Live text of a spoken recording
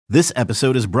This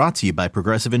episode is brought to you by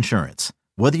Progressive Insurance.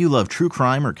 Whether you love true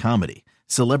crime or comedy,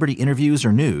 celebrity interviews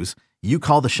or news, you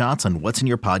call the shots on what's in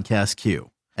your podcast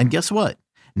queue. And guess what?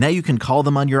 Now you can call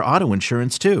them on your auto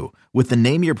insurance too with the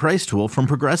Name Your Price tool from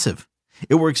Progressive.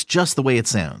 It works just the way it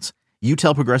sounds. You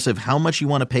tell Progressive how much you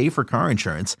want to pay for car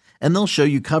insurance, and they'll show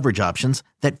you coverage options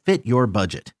that fit your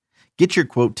budget. Get your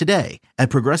quote today at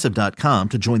Progressive.com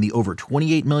to join the over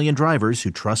 28 million drivers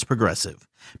who trust Progressive.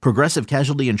 Progressive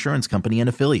Casualty Insurance Company and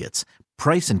Affiliates.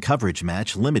 Price and coverage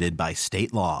match limited by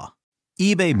state law.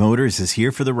 eBay Motors is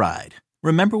here for the ride.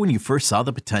 Remember when you first saw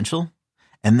the potential?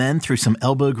 And then through some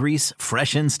elbow grease,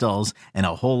 fresh installs, and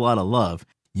a whole lot of love,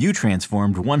 you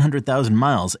transformed 100,000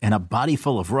 miles and a body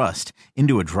full of rust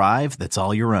into a drive that's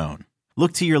all your own.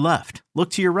 Look to your left.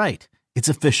 Look to your right. It's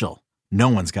official. No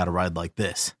one's got a ride like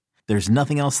this. There's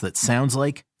nothing else that sounds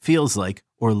like, feels like,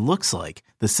 or looks like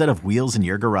the set of wheels in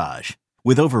your garage.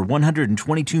 With over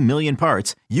 122 million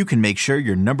parts, you can make sure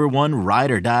your number one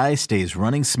ride or die stays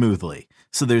running smoothly.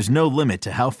 So there's no limit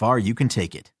to how far you can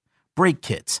take it. Brake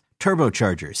kits,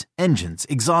 turbochargers, engines,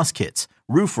 exhaust kits,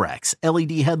 roof racks,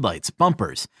 LED headlights,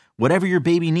 bumpers, whatever your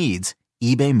baby needs,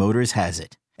 eBay Motors has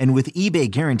it. And with eBay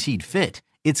Guaranteed Fit,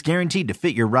 it's guaranteed to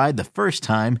fit your ride the first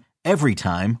time, every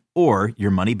time, or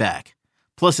your money back.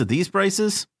 Plus, at these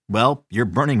prices, well, you're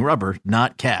burning rubber,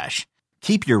 not cash.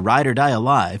 Keep your ride or die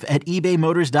alive at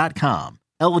ebaymotors.com.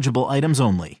 Eligible items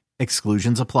only.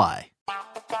 Exclusions apply.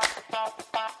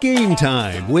 Game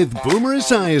Time with Boomer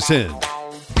Esiason.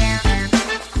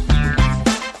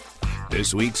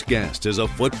 This week's guest is a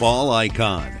football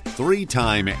icon,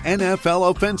 three-time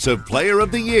NFL Offensive Player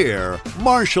of the Year,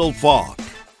 Marshall Faulk.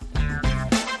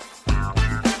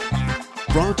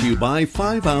 Brought to you by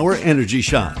 5 Hour Energy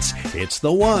Shots. It's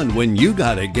the one when you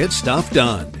gotta get stuff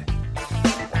done.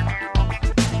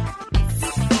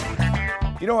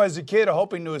 You know, as a kid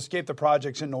hoping to escape the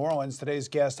projects in New Orleans, today's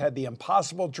guest had the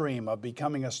impossible dream of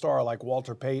becoming a star like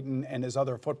Walter Payton and his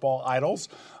other football idols.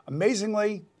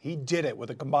 Amazingly, he did it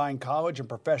with a combined college and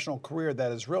professional career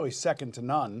that is really second to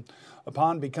none.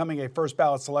 Upon becoming a first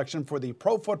ballot selection for the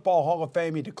Pro Football Hall of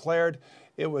Fame, he declared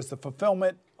it was the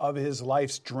fulfillment of his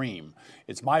life's dream.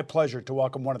 It's my pleasure to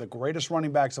welcome one of the greatest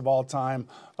running backs of all time,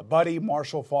 a buddy,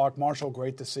 Marshall Faulk. Marshall,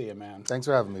 great to see you, man. Thanks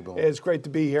for having me, Boom. It's great to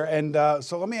be here. And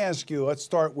so let me ask you, let's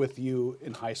start with you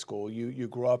in high school. You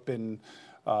grew up in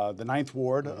the Ninth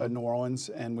Ward of New Orleans,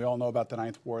 and we all know about the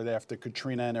Ninth Ward after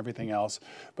Katrina and everything else,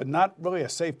 but not really a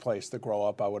safe place to grow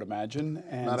up, I would imagine.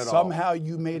 And not at somehow all.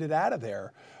 you made it out of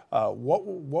there. What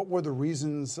were the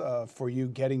reasons for you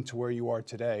getting to where you are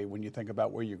today when you think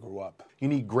about where you grew up? You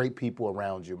need great people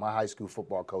around you. My high school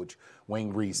football coach,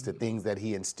 Wayne Reese, the things that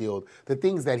he instilled, the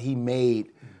things that he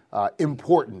made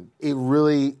important, it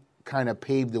really kind of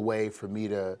paved the way for me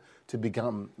to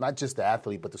become not just the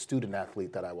athlete, but the student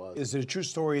athlete that I was. Is it a true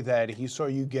story that he saw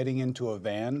you getting into a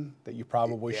van that you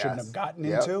probably shouldn't have gotten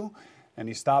into, and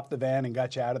he stopped the van and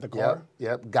got you out of the car?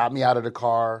 Yep, got me out of the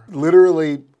car.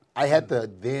 Literally, I had to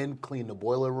then clean the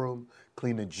boiler room,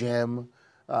 clean the gym.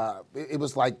 It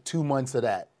was like 2 months of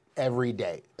that every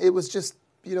day. It was just,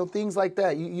 things like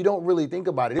that. You don't really think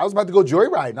about it. I was about to go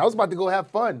joyriding. I was about to go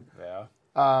have fun.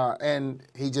 Yeah. And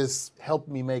he just helped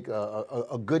me make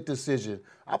a good decision.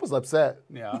 I was upset.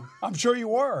 Yeah, I'm sure you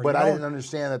were. But I didn't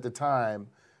understand at the time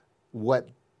what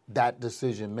that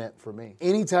decision meant for me.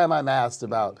 Anytime I'm asked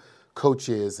about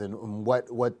coaches and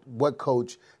what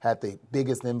coach had the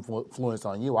biggest influence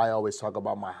on you, I always talk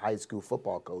about my high school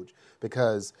football coach,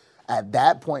 because at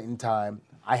that point in time,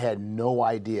 I had no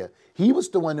idea. He was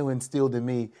the one who instilled in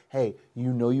me, hey,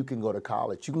 you can go to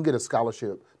college. You can get a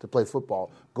scholarship to play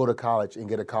football, go to college and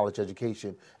get a college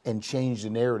education and change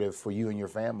the narrative for you and your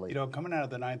family. Coming out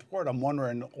of the Ninth Ward, I'm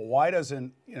wondering, why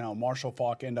doesn't, Marshall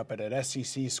Faulk end up at an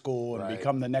SEC school and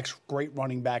become the next great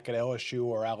running back at LSU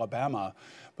or Alabama?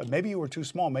 But maybe you were too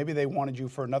small. Maybe they wanted you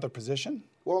for another position?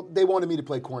 Well, they wanted me to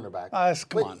play cornerback.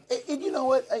 Come on. And you know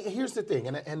what? Here's the thing,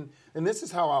 and this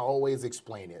is how I always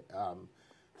explain it.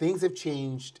 Things have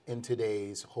changed in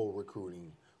today's whole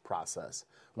recruiting process.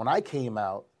 When I came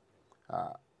out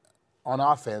on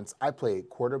offense, I played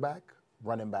quarterback,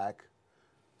 running back,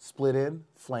 split end,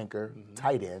 flanker,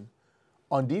 tight end.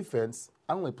 On defense,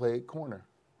 I only played corner.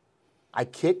 I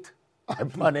kicked, I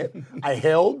punted, I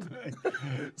held.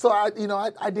 So I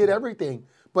did everything.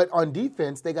 But on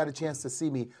defense, they got a chance to see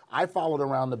me. I followed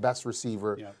around the best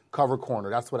receiver, cover corner.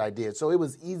 That's what I did. So it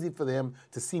was easy for them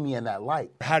to see me in that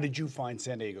light. How did you find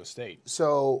San Diego State?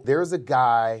 So there's a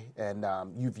guy, and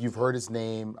you've heard his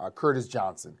name, Curtis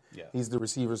Johnson. Yeah. He's the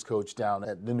receivers coach down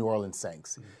at the New Orleans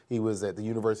Saints. Mm-hmm. He was at the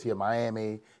University of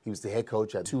Miami. He was the head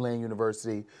coach at Tulane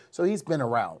University. So he's been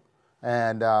around.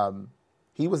 And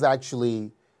He was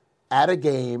actually at a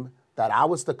game that I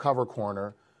was the cover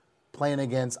corner playing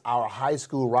against our high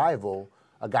school rival,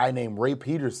 a guy named Ray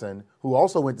Peterson, who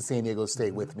also went to San Diego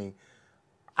State with me.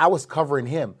 I was covering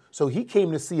him. So he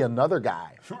came to see another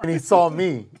guy, and he saw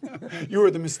me. You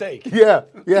were the mistake. Yeah,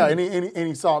 and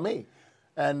he saw me.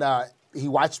 And he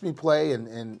watched me play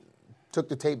and took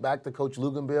the tape back to Coach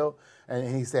Luganbill,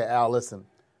 and he said, Al, listen,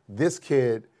 this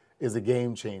kid is a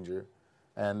game changer.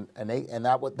 And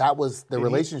that was the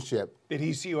relationship. Did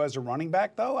he see you as a running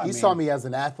back, though? He saw me as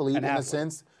an athlete in a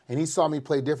sense, and he saw me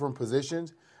play different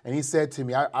positions. And he said to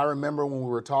me, I remember when we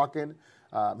were talking,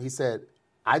 he said,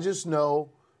 I just know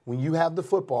when you have the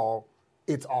football,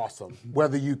 it's awesome.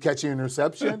 Whether you catch an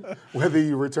interception, whether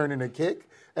you return a kick.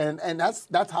 And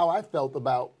that's how I felt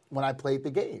about when I played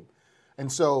the game.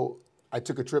 And so I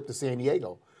took a trip to San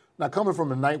Diego. Now, coming from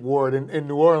the Ninth Ward in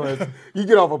New Orleans, you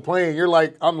get off a plane, you're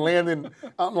like, I'm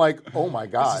like, oh, my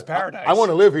God. This is paradise. I want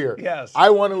to live here. Yes.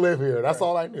 I want to live here. That's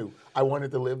all I knew. I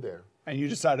wanted to live there. And you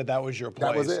decided that was your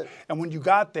place. That was it. And when you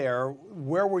got there,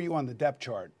 where were you on the depth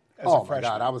chart as a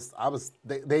freshman? Oh, my God. I was.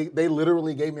 They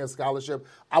literally gave me a scholarship.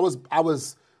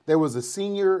 There was a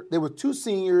senior, there were 2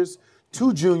 seniors,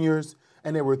 2 juniors,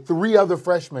 and there were 3 other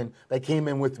freshmen that came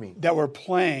in with me. That were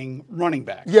playing running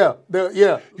back. Yeah.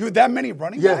 You had that many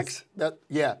running backs?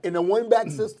 In a one-back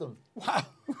system. Wow.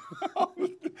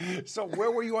 So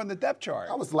where were you on the depth chart?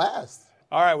 I was last.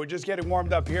 All right, we're just getting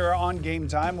warmed up here on Game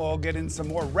Time. We'll get in some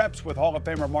more reps with Hall of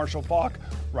Famer Marshall Faulk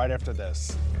right after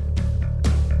this.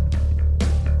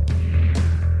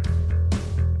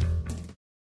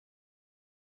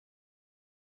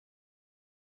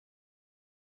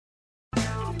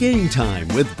 Game Time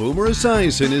with Boomer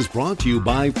Esiason is brought to you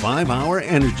by 5-Hour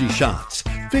Energy Shots.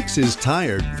 Fixes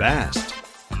tired fast.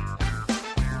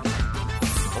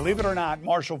 Believe it or not,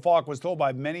 Marshall Faulk was told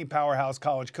by many powerhouse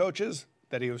college coaches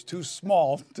that he was too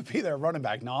small to be their running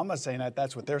back. No, I'm not saying that.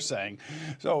 That's what they're saying.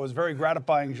 So it was very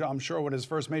gratifying, I'm sure, when his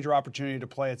first major opportunity to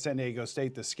play at San Diego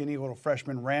State, the skinny little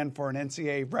freshman ran for an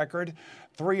NCAA record,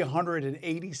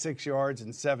 386 yards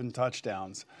and 7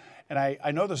 touchdowns. And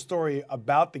I know the story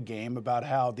about the game, about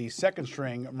how the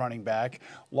second-string running back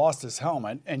lost his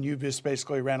helmet, and you just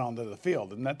basically ran onto the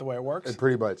field. Isn't that the way it works?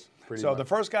 Pretty much. So the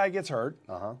first guy gets hurt,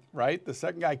 right? The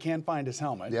second guy can't find his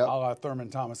helmet, a la Thurman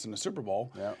Thomas in the Super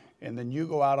Bowl. Yep. And then you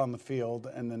go out on the field,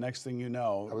 and the next thing you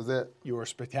know, that was it. You were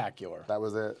spectacular. That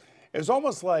was it. It was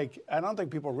almost like, I don't think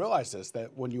people realize this,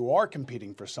 that when you are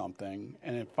competing for something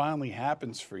and it finally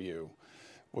happens for you,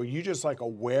 were you just like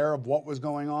aware of what was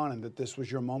going on and that this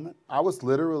was your moment? I was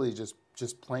literally just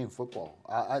playing football.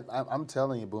 I'm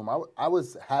telling you, Boom, I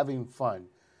was having fun.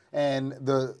 And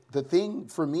the thing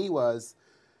for me was,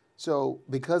 so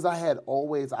because I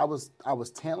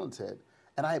was talented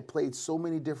and I had played so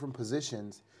many different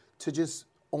positions, to just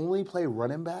only play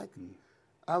running back,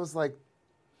 I was like,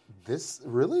 this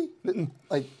really?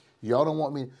 Like, y'all don't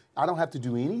want me, I don't have to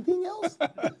do anything else?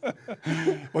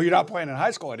 Well, you're not playing in high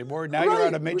school anymore. Now you're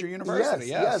at a major university.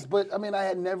 Yes. But I mean,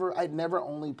 I'd never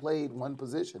only played one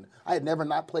position. I had never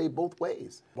not played both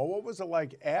ways. Well, what was it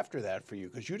like after that for you?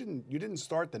 Because you didn't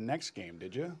start the next game,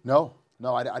 did you? No,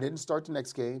 I didn't start the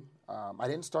next game. I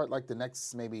didn't start like the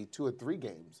next maybe 2 or 3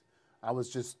 games. I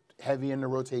was just heavy in the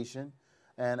rotation,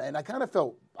 and I kind of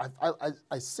felt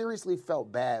I seriously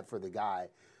felt bad for the guy.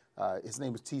 His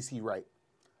name was T.C. Wright.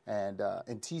 And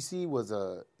TC was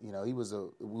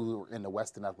we were in the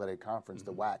Western Athletic Conference,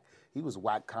 the WAC. He was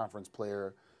WAC conference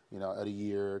player, of the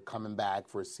year, coming back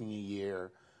for his senior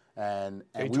year. And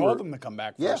they told him to come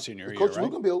back for his senior year, Coach right?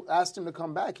 Luganbill asked him to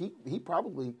come back. He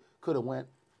probably could have went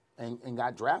and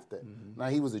got drafted. Now,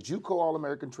 he was a JUCO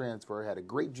All-American transfer, had a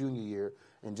great junior year,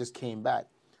 and just came back.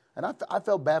 And I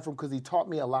felt bad for him because he taught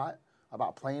me a lot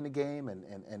about playing the game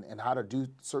and how to do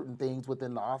certain things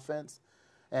within the offense.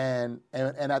 And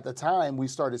at the time, we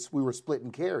were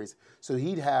splitting carries. So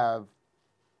he'd have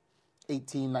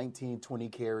 18, 19, 20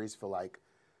 carries for like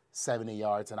 70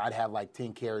 yards, and I'd have like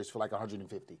 10 carries for like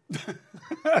 150.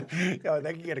 They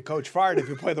can get a coach fired if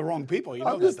you play the wrong people. You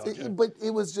know that, don't you? But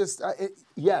it was just,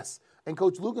 yes. And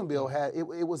Coach Luganbill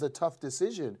it was a tough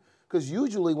decision because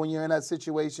usually when you're in that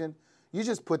situation, you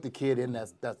just put the kid in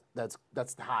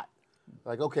that's hot.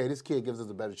 Like, okay, this kid gives us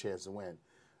a better chance to win.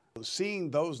 Seeing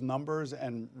those numbers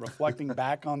and reflecting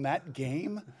back on that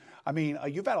game, I mean,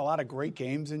 you've had a lot of great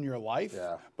games in your life,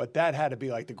 but that had to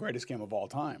be like the greatest game of all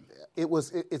time.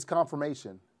 It's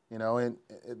confirmation, and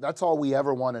that's all we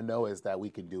ever want to know is that we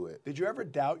can do it. Did you ever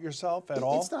doubt yourself at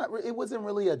all? It wasn't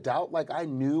really a doubt. Like, I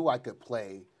knew I could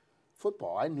play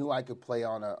football. I knew I could play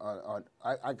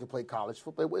I could play college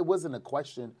football. It wasn't a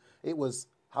question. It was,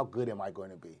 how good am I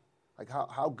going to be? Like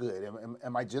how good?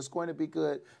 Am I just going to be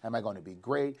good? Am I going to be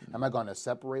great? Am I going to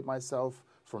separate myself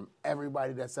from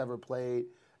everybody that's ever played?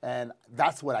 And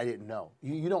that's what I didn't know.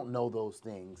 You don't know those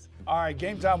things. All right,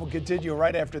 Game Time will continue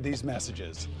right after these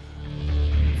messages.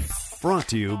 Brought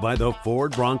to you by the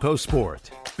Ford Bronco Sport.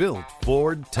 Built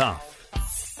Ford tough.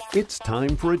 It's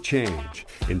time for a change.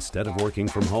 Instead of working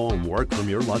from home, work from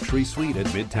your luxury suite at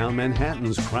Midtown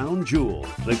Manhattan's crown jewel,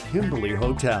 the Kimberly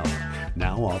Hotel.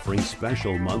 Now offering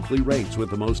special monthly rates with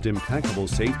the most impeccable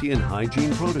safety and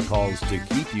hygiene protocols to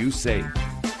keep you safe.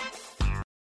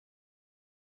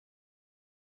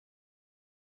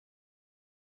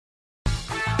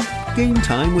 Game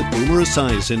Time with Boomer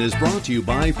Esiason is brought to you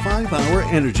by 5 Hour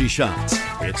Energy Shots.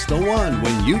 It's the one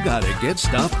when you gotta get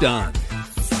stuff done.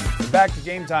 Back to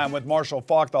Game Time with Marshall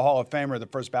Faulk, the Hall of Famer, the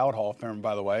first ballot Hall of Famer,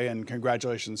 by the way, and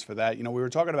congratulations for that. You know, we were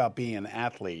talking about being an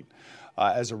athlete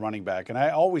as a running back, and I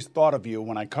always thought of you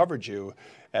when I covered you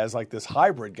as like this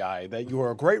hybrid guy, that you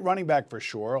were a great running back for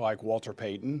sure, like Walter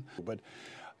Payton, but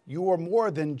you were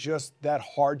more than just that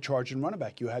hard-charging running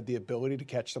back. You had the ability to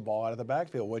catch the ball out of the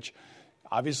backfield, which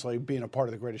obviously, being a part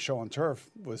of the greatest show on turf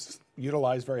was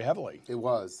utilized very heavily. It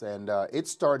was, and it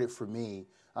started for me.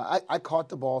 I caught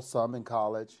the ball some in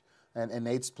college, and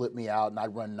they'd split me out, and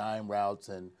I'd run 9 routes,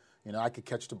 and I could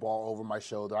catch the ball over my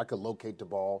shoulder. I could locate the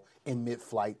ball in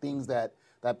mid-flight, things that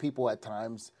people at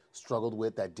times struggled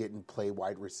with that didn't play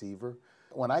wide receiver.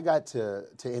 When I got to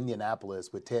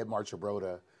Indianapolis with Ted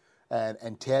Marchibroda,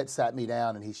 and Ted sat me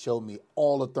down and he showed me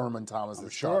all of Thurman Thomas's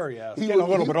stuff. Sure, yeah. He's getting a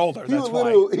little bit older, that's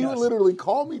why. He would literally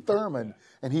call me Thurman,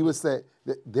 and he would say,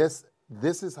 this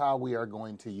is how we are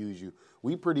going to use you.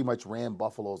 We pretty much ran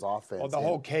Buffalo's offense. Oh, the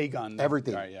whole K-gun.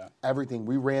 Everything. Right, yeah. Everything.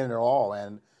 We ran it all,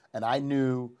 and I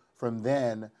knew from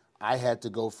then I had to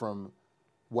go from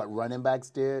what running backs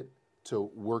did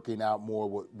to working out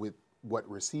more with what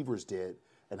receivers did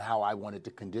and how I wanted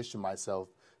to condition myself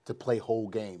to play whole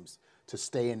games, to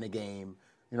stay in the game.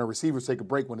 Receivers take a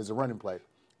break when there's a running play.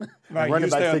 Right, running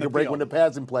backs take a break when the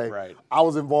passing play. Right. I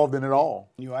was involved in it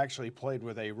all. You actually played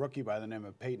with a rookie by the name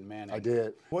of Peyton Manning. I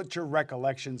did. What's your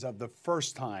recollections of the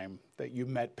first time that you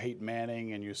met Peyton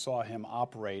Manning and you saw him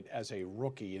operate as a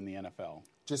rookie in the NFL?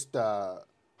 Just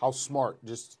how smart,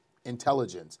 just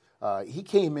intelligence. He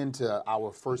came into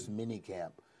our first mini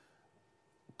camp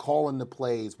calling the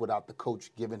plays without the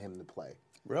coach giving him the play.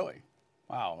 Really?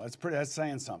 Wow, that's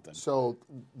saying something. So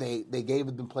they gave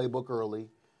him the playbook early,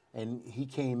 and he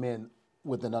came in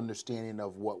with an understanding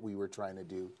of what we were trying to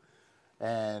do.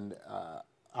 And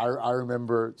I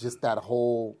remember just that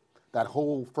whole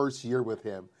first year with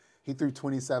him. He threw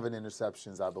 27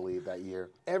 interceptions, I believe, that year.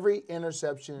 Every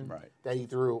interception that he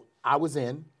threw, I was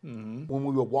in. Mm-hmm. When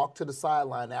we would walk to the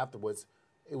sideline afterwards,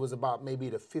 it was about maybe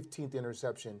the 15th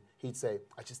interception. He'd say,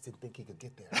 "I just didn't think he could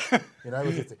get there." I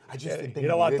just didn't think he could get there. You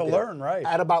had a lot to learn, right?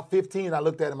 At about 15, I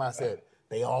looked at him. I said,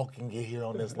 "They all can get here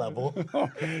on this level."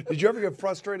 Did you ever get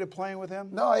frustrated playing with him?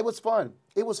 No, it was fun.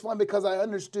 It was fun because I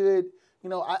understood.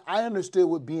 I understood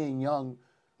what being young,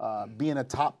 being a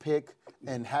top pick,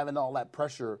 and having all that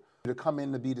pressure to come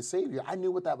in to be the savior. I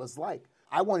knew what that was like.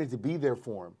 I wanted to be there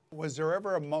for him. Was there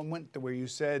ever a moment where you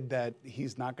said that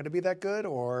he's not going to be that good,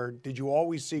 or did you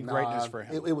always see greatness for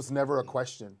him? It was never a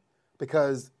question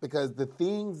because the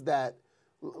things that,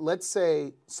 let's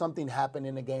say something happened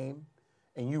in a game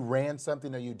and you ran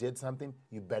something or you did something,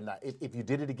 you better not. If you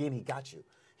did it again, he got you.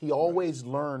 He always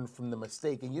learned from the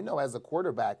mistake. And as a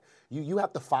quarterback, you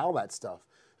have to file that stuff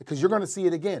because you're going to see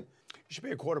it again. You should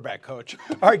be a quarterback coach.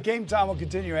 All right, Game Time will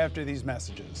continue after these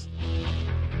messages.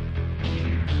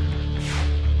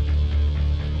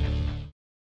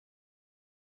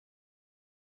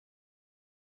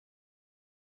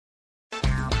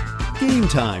 Game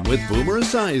Time with Boomer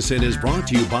Esiason is brought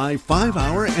to you by 5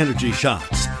 Hour Energy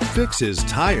Shots. Fixes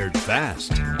tired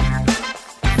fast.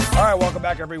 All right, welcome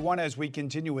back, everyone, as we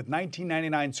continue with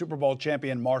 1999 Super Bowl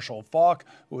champion Marshall Faulk,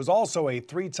 who was also a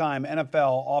 3-time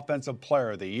NFL Offensive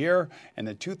Player of the Year and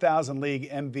the 2000 League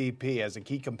MVP as a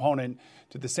key component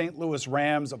to the St. Louis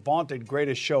Rams' vaunted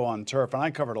greatest show on turf. And I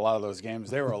covered a lot of those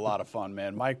games. They were a lot of fun,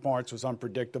 man. Mike Martz was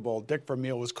unpredictable. Dick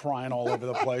Vermeil was crying all over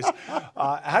the place.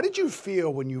 How did you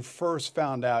feel when you first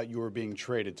found out you were being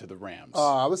traded to the Rams?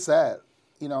 I was sad.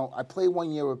 I played 1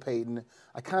 year with Peyton.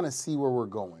 I kind of see where we're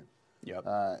going. Yep.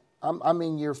 I'm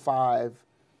in year 5.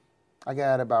 I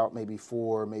got about maybe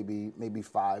 4, maybe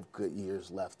 5 good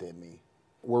years left in me.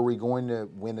 Were we going to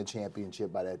win a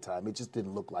championship by that time? It just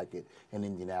didn't look like it in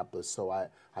Indianapolis. So I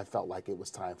felt like it was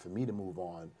time for me to move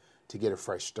on, to get a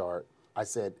fresh start. I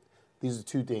said, these are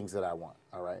 2 things that I want,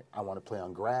 all right? I want to play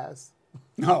on grass.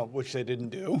 No, which they didn't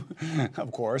do,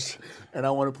 of course. And I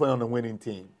want to play on the winning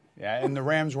team. Yeah, and the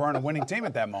Rams weren't a winning team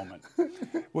at that moment,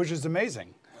 which is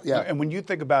amazing. Yeah. And when you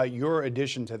think about your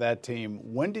addition to that team,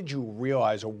 when did you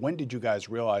realize, or when did you guys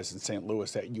realize in St.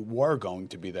 Louis that you were going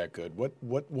to be that good? What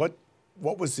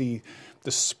was the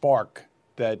spark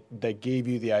that gave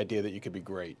you the idea that you could be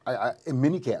great? In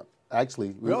minicamp,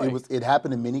 actually, Really? It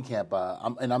happened in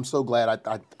minicamp, and I'm so glad.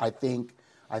 I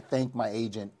thank my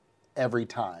agent every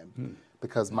time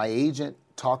because my agent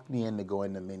talked me into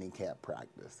going to minicamp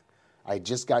practice. I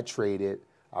just got traded.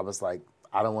 I was like,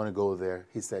 I don't want to go there.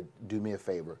 He said, do me a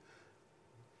favor.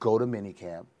 Go to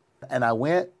minicamp. And I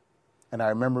went, and I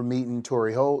remember meeting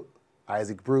Torrey Holt,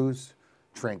 Isaac Bruce,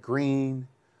 Trent Green,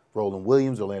 Roland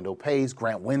Williams, Orlando Pace,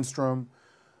 Grant Windstrom.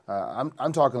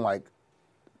 I'm talking like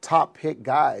top pick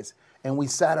guys. And we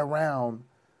sat around,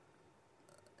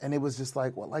 and it was just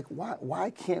like, well, like why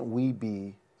can't we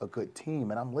be a good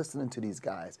team? And I'm listening to these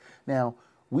guys. Now,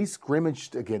 we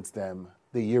scrimmaged against them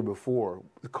the year before,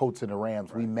 the Colts and the Rams.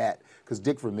 Right. We met because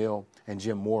Dick Vermeil and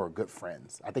Jim Moore are good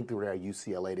friends. I think they were at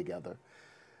UCLA together.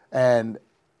 And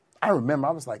I remember,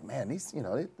 I was like, man, these,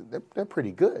 they're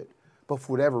pretty good. But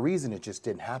for whatever reason, it just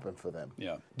didn't happen for them.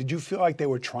 Yeah. Did you feel like they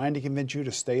were trying to convince you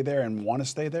to stay there and want to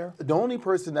stay there? The only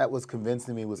person that was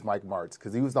convincing me was Mike Martz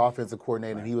because he was the offensive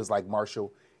coordinator, and he was like,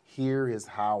 Marshall, here is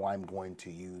how I'm going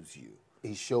to use you.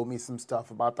 He showed me some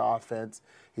stuff about the offense.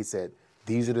 He said,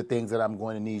 these are the things that I'm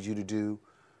going to need you to do.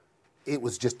 It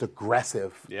was just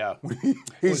aggressive. Yeah. It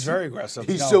was very aggressive.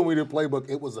 He showed me the playbook.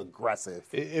 It was aggressive.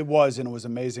 It was, and it was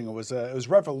amazing. It was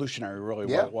revolutionary, really,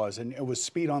 Yeah. what it was. And it was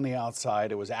speed on the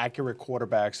outside. It was accurate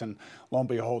quarterbacks. And lo and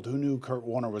behold, who knew Kurt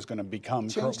Warner was going to become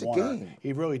Changed Kurt Warner? the game.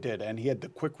 He really did. And he had the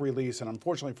quick release. And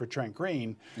unfortunately for Trent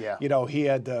Green, Yeah. he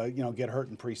had to, get hurt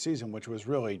in preseason, which was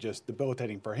really just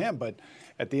debilitating for him. But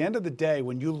at the end of the day,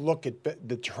 when you look at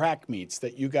the track meets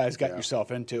that you guys got yourself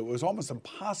into, it was almost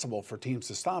impossible for teams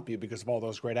to stop you because of all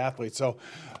those great athletes. So,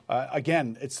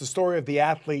 again, it's the story of the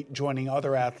athlete joining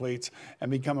other athletes and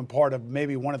becoming part of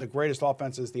maybe one of the greatest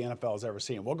offenses the NFL has ever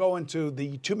seen. We'll go into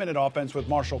the 2-minute offense with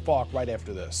Marshall Faulk right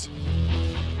after this.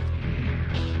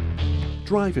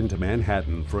 Drive into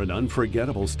Manhattan for an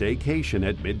unforgettable staycation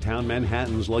at Midtown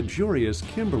Manhattan's luxurious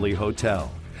Kimberly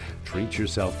Hotel. Treat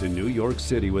yourself to New York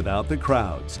City without the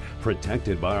crowds,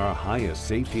 protected by our highest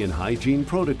safety and hygiene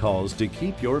protocols to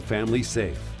keep your family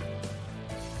safe.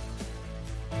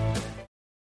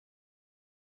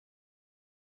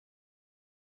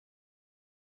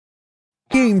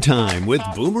 Game Time with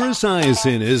Boomer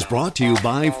Esiason is brought to you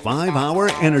by 5 Hour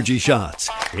Energy Shots.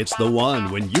 It's the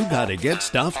one when you gotta get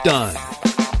stuff done.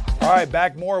 All right,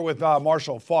 back more with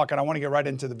Marshall Faulk, and I want to get right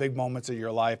into the big moments of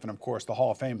your life, and of course the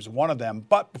Hall of Fame is one of them.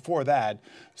 But before that,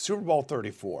 Super Bowl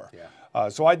 34. Yeah.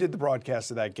 So I did the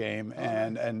broadcast of that game,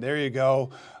 and there you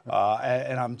go.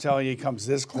 And I'm telling you, he comes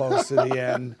this close to the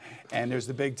end, and there's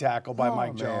the big tackle by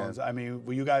Mike Jones. I mean,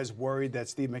 were you guys worried that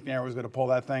Steve McNair was going to pull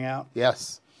that thing out?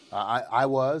 Yes, I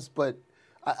was, but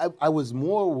I was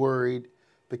more worried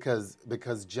because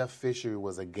Jeff Fisher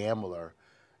was a gambler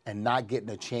and not getting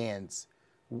a chance.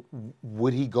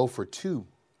 Would he go for 2?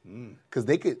 Because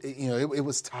they could, it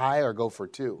was tie or go for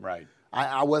 2. Right.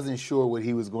 I wasn't sure what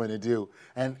he was going to do,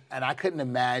 and I couldn't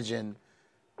imagine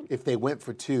if they went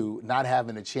for 2, not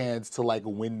having a chance to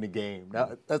win the game.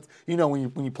 Now, that's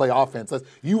when you play offense,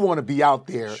 you want to be out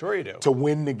there Sure you do. to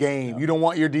win the game. You don't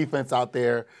want your defense out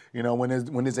there, when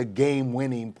there's a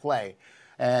game-winning play.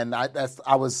 And I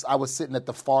was sitting at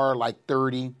the far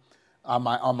 30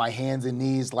 on my hands and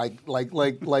knees like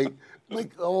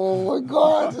oh my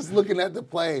God, just looking at the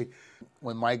play.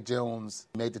 When Mike Jones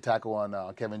made the tackle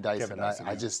on Kevin Dyson,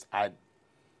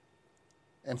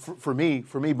 and for me,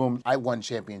 Boom, I won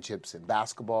championships in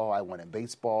basketball. I won in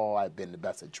baseball. I've been the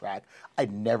best at track. I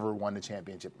never won a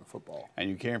championship in football.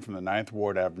 And you came from the 9th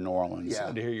Ward out of New Orleans. Yeah.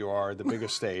 And here you are, the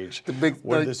biggest stage.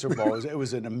 Where the Super Bowl was. It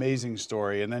was an amazing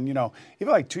story. And then,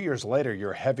 even 2 years later,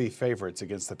 you're heavy favorites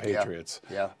against the Patriots.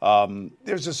 Yeah.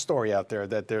 There's a story out there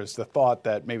that there's the thought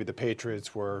that maybe the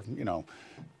Patriots were,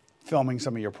 filming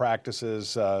some of your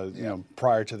practices,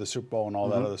 prior to the Super Bowl and all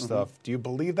that other stuff. Do you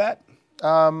believe that?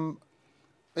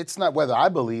 It's not whether I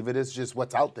believe it, it's just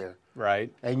what's out there.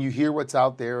 Right. And you hear what's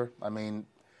out there. I mean,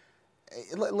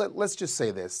 let's just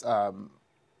say this. The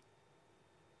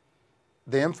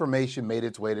information made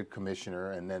its way to the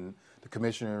commissioner, and then the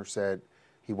commissioner said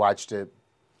he watched it,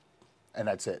 and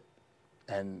that's it.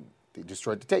 And they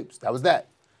destroyed the tapes. That was that.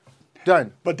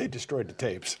 Done. But they destroyed the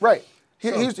tapes. Right.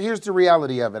 Here's the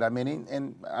reality of it. I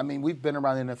mean, we've been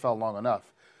around the NFL long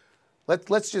enough.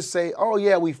 Let's just say, oh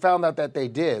yeah, we found out that they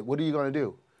did. What are you going to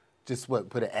do? Just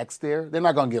put an X there? They're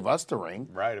not going to give us the ring.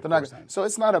 Right. So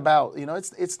it's not about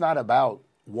it's not about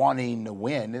wanting to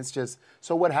win. It's just,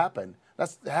 so what happened?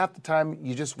 That's half the time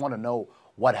you just want to know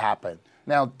what happened.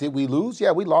 Now, did we lose?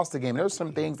 Yeah, we lost the game. There's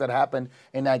some things that happened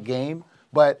in that game,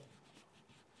 but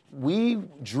we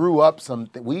drew up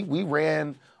we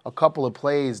ran a couple of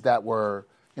plays that were,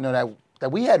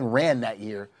 that we hadn't ran that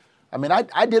year. I mean,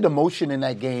 I did a motion in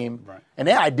that game, right, and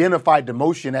they identified the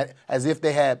motion as if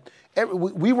they had.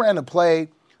 We ran a play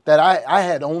that I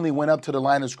had only went up to the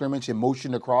line of scrimmage and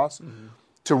motioned across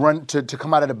to run to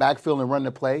come out of the backfield and run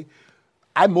the play.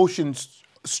 I motioned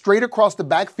straight across the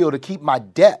backfield to keep my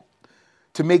depth,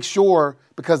 to make sure,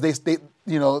 because they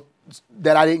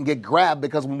that I didn't get grabbed,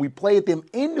 because when we played them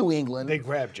in New England, they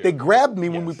grabbed you. They grabbed me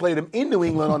when we played them in New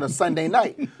England on a Sunday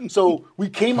night. So we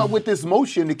came up with this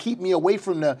motion to keep me away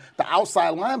from the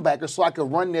outside linebacker so I could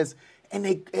run this. And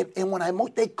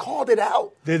when they called it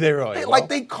out. Did they really?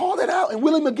 They called it out, and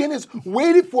Willie McGinnis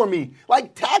waited for me,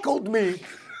 tackled me.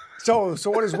 So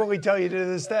what does Willie tell you to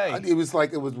this day?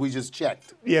 We just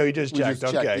checked. Yeah, we just checked.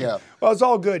 Okay. Checked, yeah. Well, it's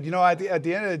all good. At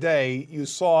the end of the day, you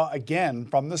saw again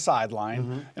from the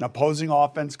sideline an opposing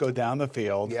offense go down the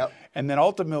field, and then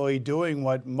ultimately doing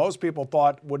what most people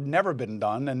thought would never been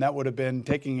done, and that would have been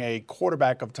taking a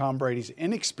quarterback of Tom Brady's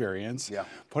inexperience,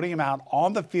 putting him out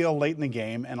on the field late in the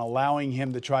game, and allowing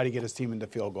him to try to get his team into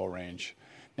field goal range.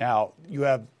 Now, you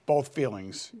have both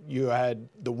feelings. You had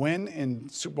the win in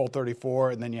Super Bowl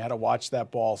 34, and then you had to watch that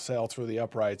ball sail through the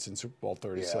uprights in Super Bowl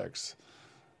 36. Yeah.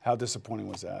 How disappointing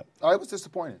was that? Oh, it was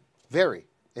disappointing. Very.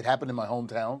 It happened in my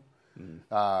hometown.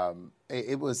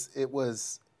 It was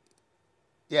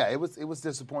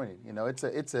disappointing.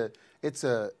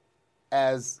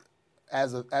 As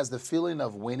the feeling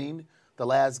of winning the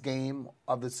last game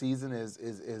of the season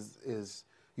is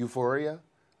euphoria.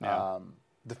 Yeah.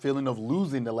 The feeling of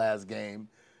losing the last game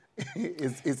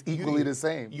is equally the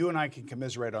same. You and I can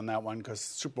commiserate on that one, because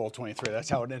Super Bowl 23, that's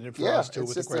how it ended for us too,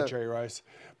 with the great Jerry Rice.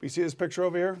 But you see this picture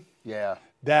over here? Yeah.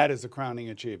 That is a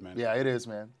crowning achievement. Yeah, it is,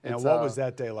 man. And what was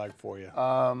that day like for you?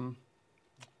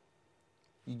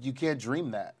 You can't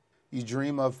dream that. You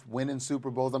dream of winning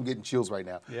Super Bowls. I'm getting chills right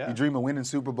now. Yeah. You dream of winning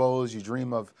Super Bowls. You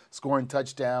dream of scoring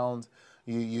touchdowns.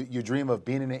 You dream of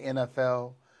being in the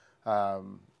NFL.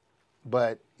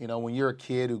 But, when you're a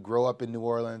kid who grew up in New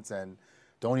Orleans, and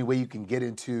the only way you can get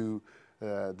into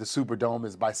the Superdome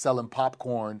is by selling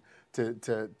popcorn and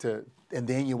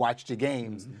then you watch the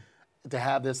games, to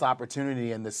have this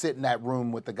opportunity and to sit in that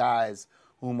room with the guys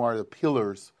whom are the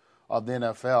pillars of the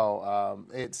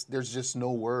NFL, there's just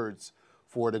no words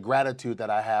for the gratitude that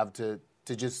I have to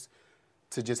just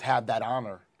have that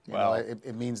honor.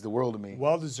 It means the world to me.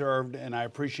 Well deserved, and I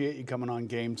appreciate you coming on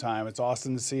Game Time. It's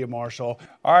awesome to see you, Marshall.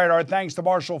 All right, our thanks to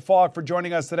Marshall Faulk for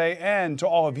joining us today, and to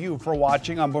all of you for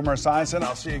watching. I'm Boomer Esiason.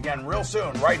 I'll see you again real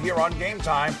soon right here on Game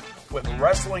Time with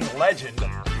wrestling legend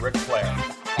Ric Flair.